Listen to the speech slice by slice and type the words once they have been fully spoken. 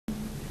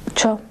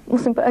Čo?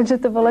 Musím povedať, že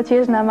to bolo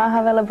tiež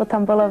namáhavé, lebo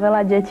tam bolo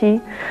veľa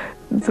detí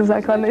zo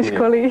základnej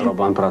školy.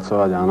 Problém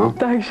pracovať, áno.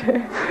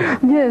 Takže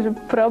nie, že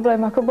problém,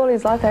 ako boli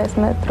zlaté,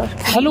 sme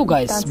trošku... Hello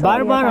guys,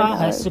 Barbara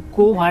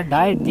Hasčáková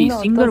died. The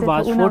singer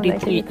was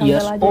 43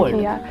 years old.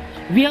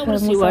 We have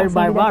received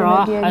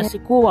Barbara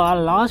Hasčáková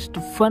last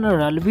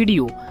funeral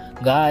video.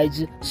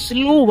 Guys,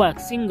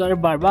 Slovak singer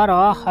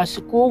Barbara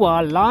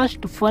Hasčáková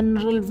last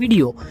funeral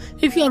video.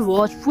 If you are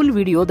watch full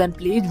video, then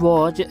please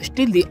watch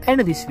till the end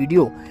of this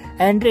video.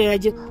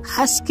 Andrej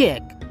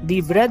Hasčák,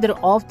 the brother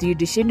of the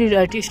deceased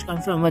artist,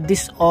 confirmed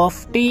this of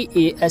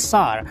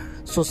TASR.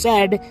 So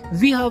said,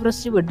 we have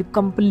received the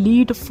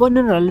complete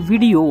funeral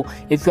video.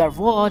 If you are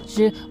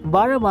watch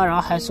Barbara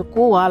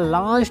Hasčáková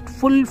last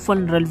full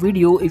funeral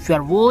video, if you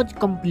are watch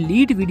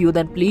complete video,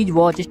 then please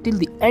watch till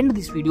the end of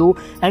this video.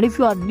 And if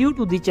you are new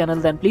to the channel,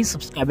 then please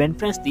subscribe and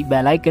press the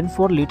bell icon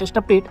for latest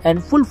update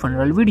and full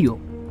funeral video.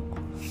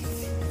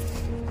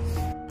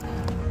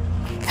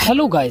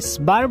 Hello guys,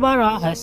 Barbara